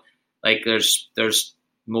here, but there's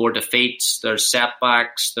more defeats, there's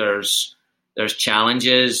setbacks, there's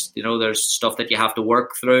challenges, there's stuff that you have to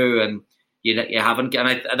work through, and you haven't.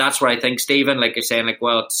 And that's where I think, Stephen, like you're saying,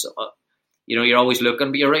 it's you're always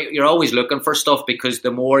looking, but you're always looking for stuff, because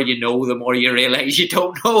the more you know, the more you realize you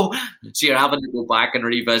don't know. So you're having to go back and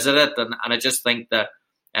revisit it. And I just think that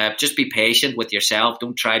just be patient with yourself.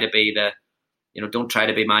 Don't try to be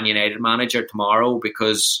Man United manager tomorrow,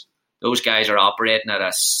 because those guys are operating at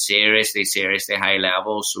a seriously high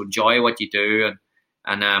level. So enjoy what you do,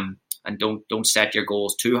 and don't set your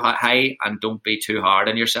goals too high, and don't be too hard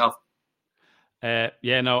on yourself. And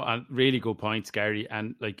really good points, Gary.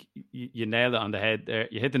 And you nailed it on the head there.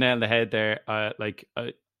 You hit the nail on the head there.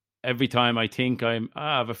 every time I think I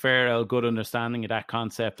have a fair good understanding of that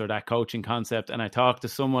concept or that coaching concept, and I talk to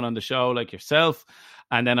someone on the show like yourself,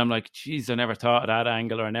 and then I'm like, geez, I never thought of that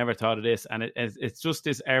angle, or I never thought of this. And it's just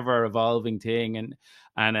this ever evolving thing.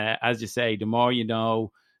 And as you say, the more you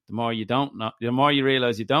know, the more you don't know, the more you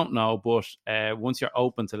realize you don't know. But once you're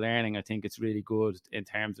open to learning, I think it's really good in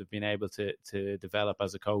terms of being able to develop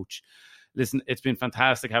as a coach. Listen, it's been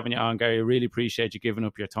fantastic having you on, Gary. I really appreciate you giving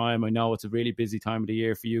up your time. I know it's a really busy time of the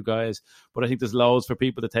year for you guys, but I think there's loads for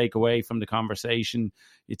people to take away from the conversation.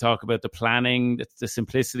 You talk about the planning, the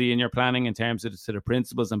simplicity in your planning in terms of the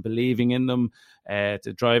principles and believing in them,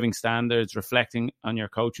 to driving standards, reflecting on your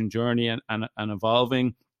coaching journey and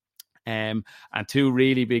evolving. And two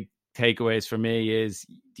really big takeaways for me is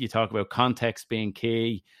you talk about context being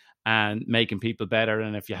key and making people better.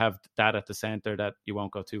 And if you have that at the center, that you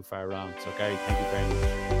won't go too far wrong. So Gary, thank you very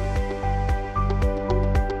much.